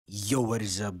Yo, what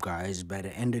is up, guys? By the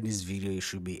end of this video, you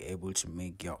should be able to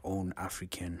make your own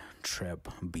African trap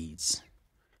beats.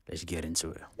 Let's get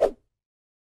into it.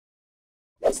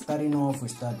 Starting off, we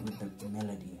start with the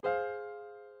melody.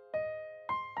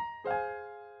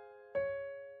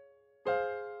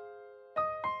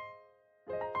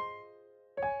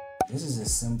 This is a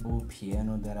simple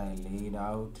piano that I laid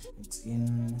out. It's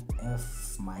in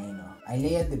F minor. I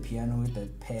layered the piano with a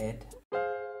pad.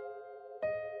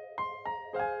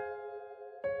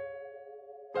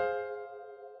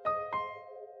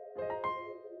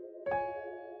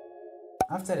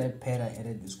 After that pad, I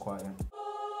added this choir.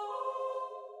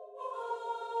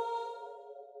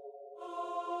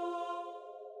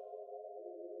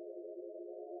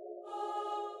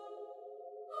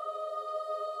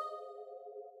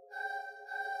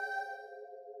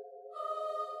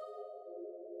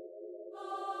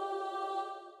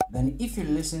 Then if you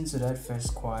listen to that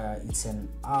first choir, it's an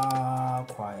A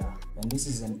choir, and this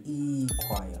is an E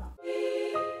choir.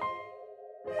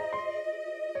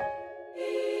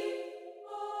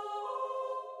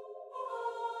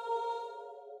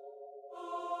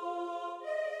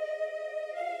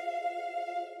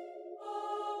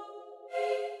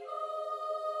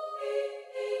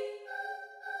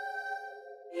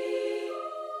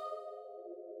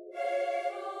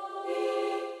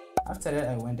 After that,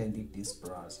 I went and did this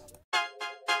brass.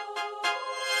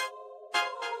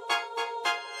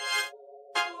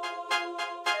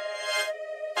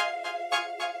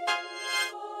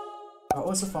 I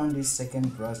also found this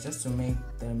second brass just to make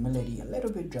the melody a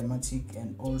little bit dramatic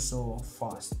and also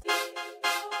fast.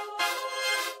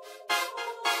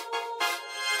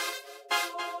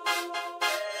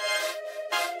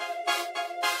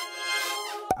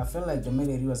 I felt like the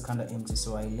melody was kind of empty,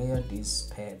 so I layered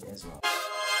this pad as well.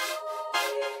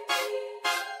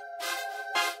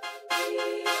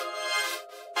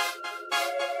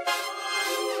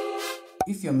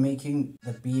 If you're making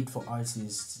the beat for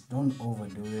artists, don't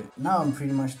overdo it. Now I'm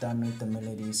pretty much done with the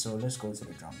melody, so let's go to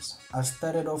the drums. I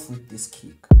started off with this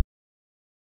kick.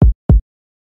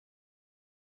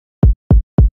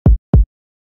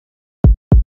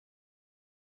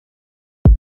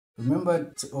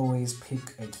 Remember to always pick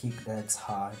a kick that's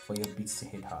hard for your beats to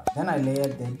hit hard. Then I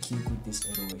layered that kick with this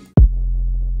 808.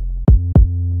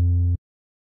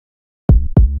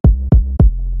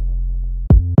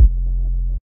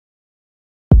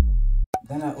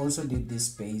 Then I also did this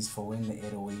bass for when the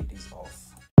 808 is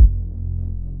off.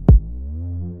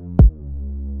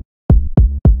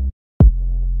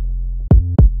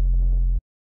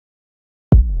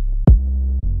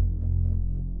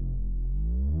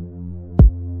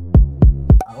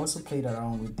 I also played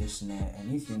around with the snare,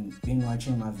 and if you've been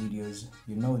watching my videos,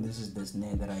 you know this is the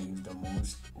snare that I use the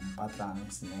most,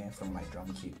 snare from my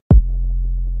drum kit.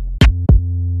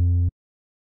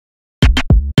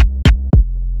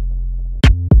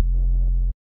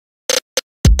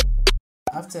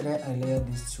 After that, I layered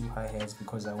these two hi-hats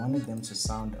because I wanted them to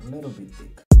sound a little bit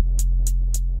thick.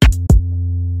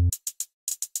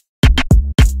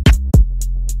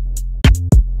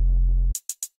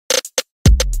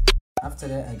 After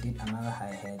that, I did another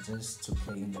hi-hat just to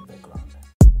play in the background.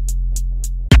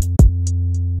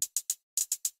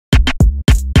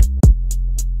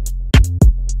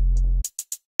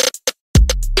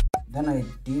 Then I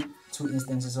did 2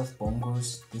 instances of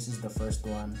bongos. This is the first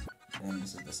one, then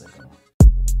this is the second one.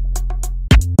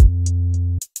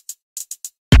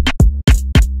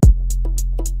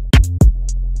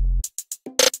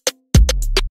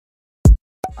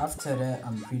 After that,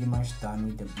 I'm pretty much done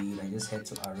with the beat. I just had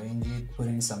to arrange it, put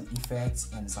in some effects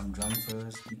and some drum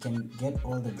fills. You can get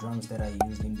all the drums that I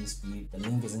used in this beat. The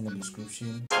link is in the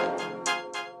description.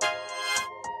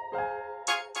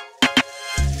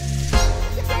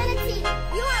 Trinity,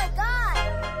 you are God!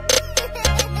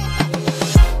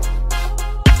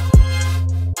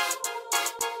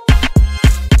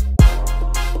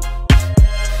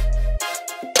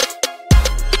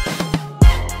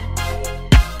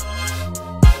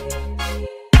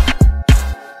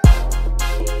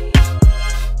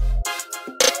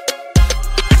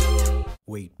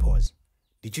 Wait, pause.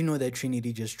 Did you know that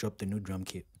Trinity just dropped a new drum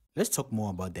kit? Let's talk more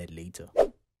about that later.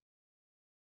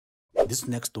 This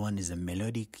next one is a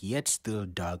melodic yet still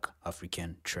dark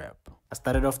African trap. I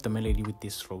started off the melody with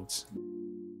these throats.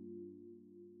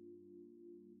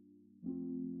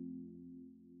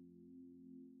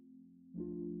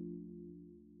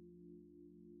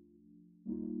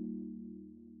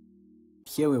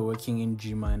 Here we're working in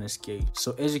G minor scale.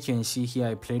 So as you can see here,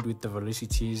 I played with the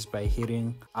velocities by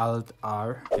hitting Alt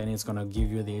R. Then it's gonna give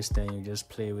you this. Then you just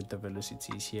play with the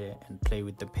velocities here and play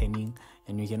with the penning.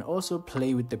 And you can also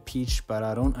play with the pitch, but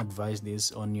I don't advise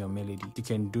this on your melody. You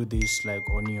can do this like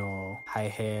on your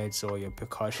hi-hats or your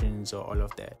percussions or all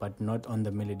of that, but not on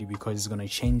the melody because it's gonna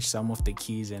change some of the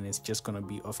keys and it's just gonna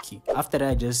be off key. After that,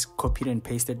 I just copied and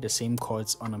pasted the same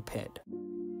chords on a pad.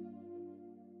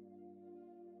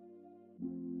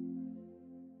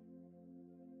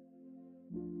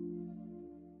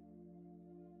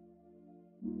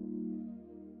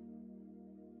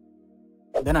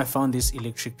 Then I found this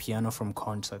electric piano from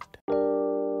Contact.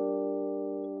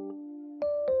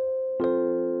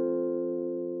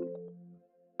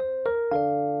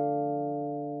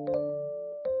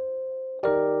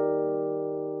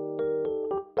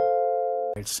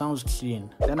 It sounds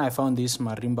clean. Then I found this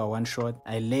marimba one shot.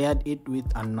 I layered it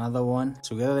with another one.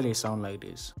 Together they sound like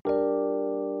this.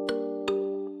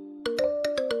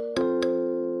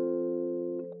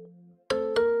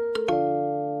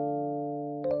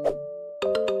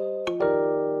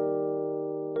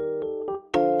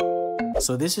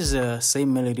 So this is the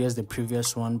same melody as the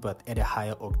previous one, but at a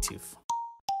higher octave.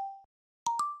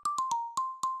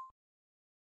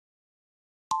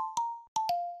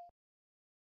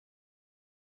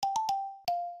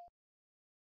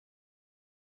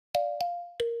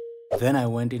 Then I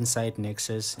went inside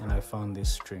Nexus and I found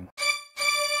this string.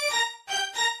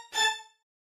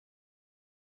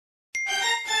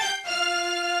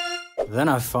 Then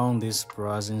I found this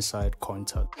brass inside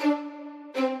Contact.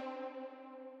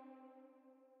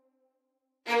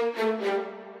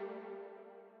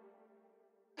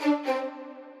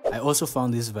 I also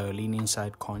found this violin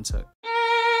inside Contact.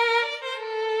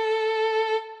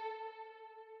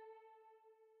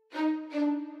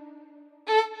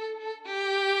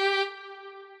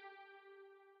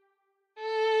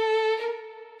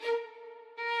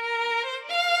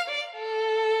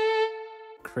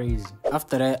 Crazy.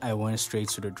 After that, I went straight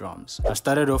to the drums. I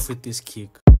started off with this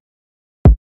kick.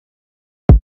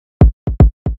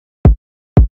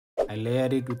 I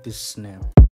layered it with this snare.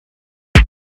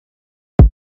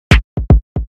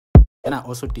 Then I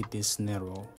also did this snare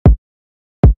roll.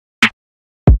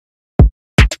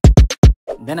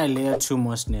 Then I layered two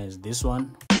more snares, this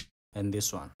one and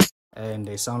this one. And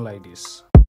they sound like this.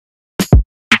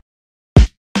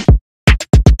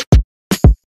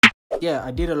 Yeah,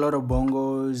 I did a lot of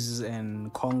bongos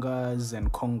and congas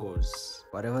and congos.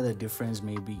 Whatever the difference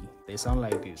may be, they sound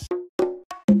like this.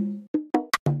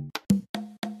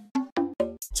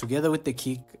 Together with the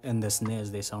kick and the snares,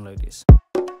 they sound like this.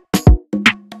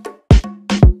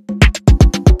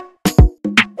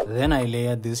 Then I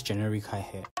layered this generic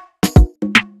hi-hat.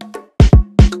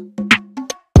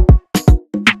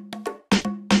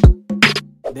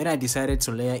 Then I decided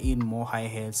to layer in more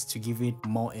hi-hats to give it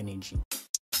more energy.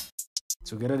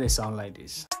 Together they sound like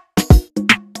this.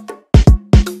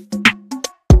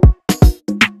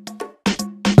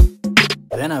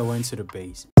 Then I went to the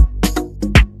bass.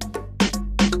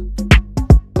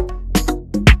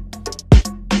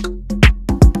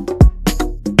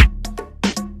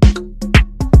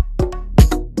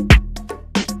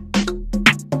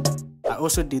 I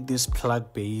also did this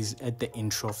plug bass at the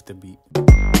intro of the beat.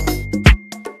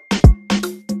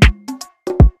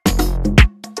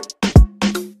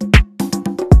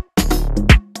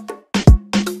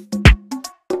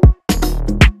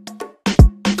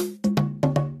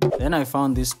 Then I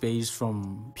found this bass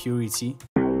from Purity.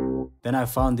 Then I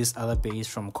found this other bass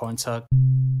from Contact,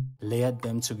 layered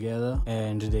them together,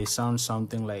 and they sound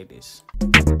something like this.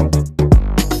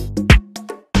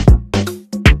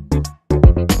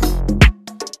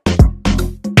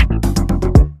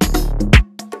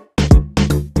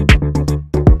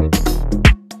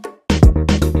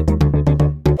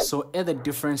 So at the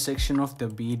different section of the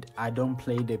beat, I don't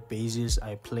play the basses,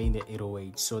 I play the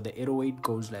 808. So the 808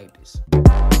 goes like this.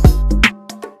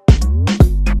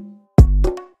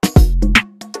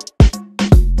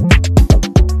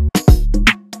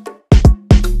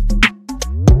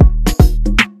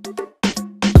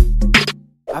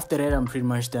 After that, I'm pretty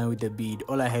much done with the beat.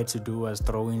 All I had to do was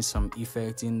throw in some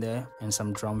effects in there and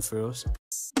some drum fills.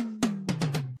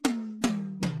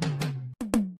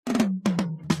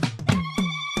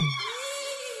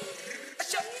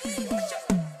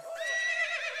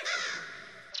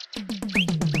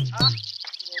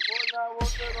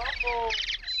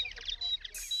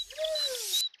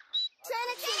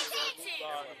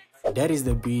 That is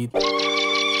the beat.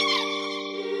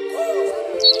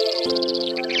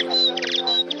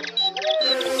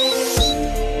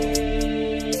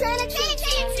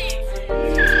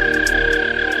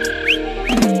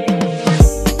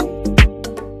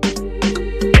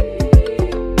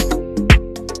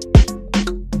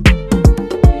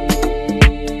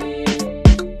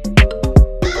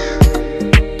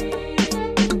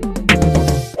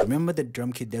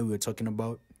 we were talking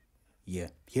about? Yeah,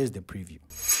 here's the preview.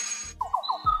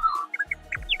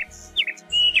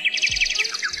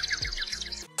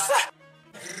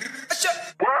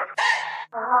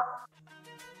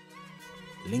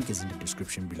 Link is in the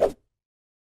description below.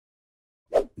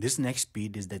 This next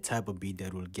beat is the type of beat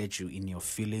that will get you in your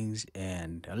feelings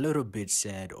and a little bit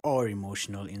sad or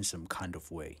emotional in some kind of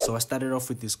way. So I started off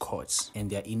with these chords and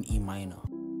they're in E minor.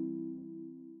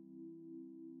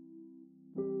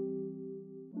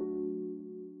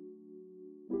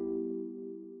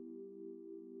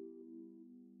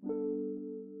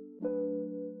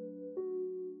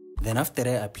 Then after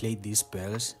that I played these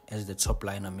bells as the top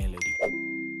liner melody.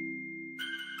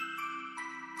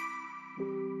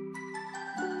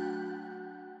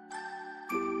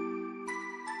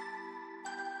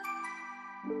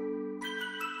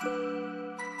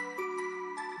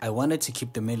 I wanted to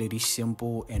keep the melody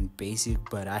simple and basic,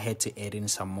 but I had to add in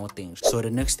some more things. So the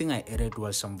next thing I added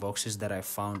was some voxes that I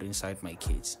found inside my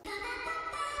kits.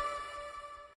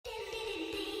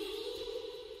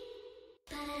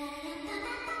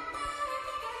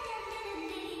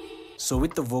 So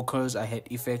with the vocals, I had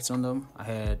effects on them. I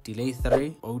had delay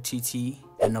 3, OTT,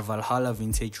 and a Valhalla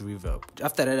vintage reverb.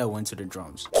 After that, I went to the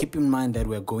drums. Keep in mind that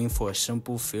we're going for a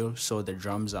simple feel, so the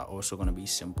drums are also going to be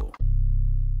simple.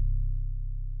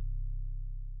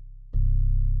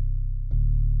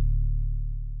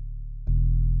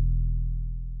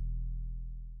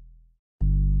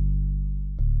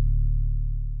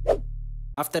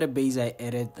 After the bass, I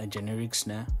added a generic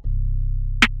snare.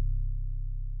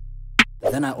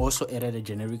 Then I also added a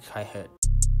generic hi-hat.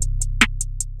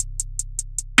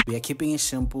 We are keeping it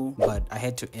simple, but I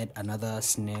had to add another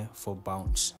snare for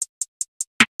bounce.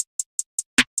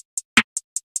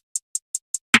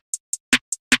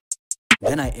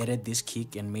 Then I added this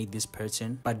kick and made this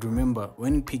pattern. But remember,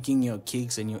 when picking your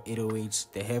kicks and your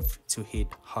 808s, they have to hit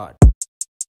hard.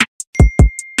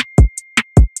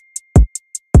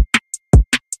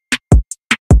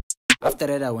 After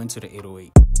that, I went to the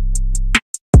 808.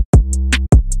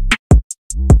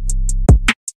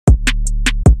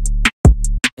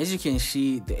 As you can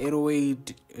see, the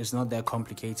 808 is not that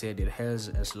complicated. It has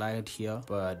a slide here,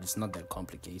 but it's not that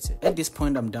complicated. At this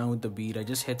point, I'm done with the beat. I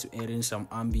just had to add in some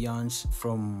ambience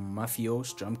from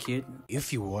AFRIKA Drumkit.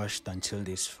 If you watched until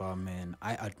this far, man,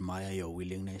 I admire your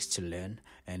willingness to learn.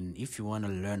 And if you want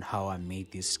to learn how I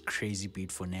made this crazy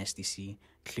beat for Nasty C,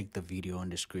 click the video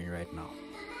on the screen right now.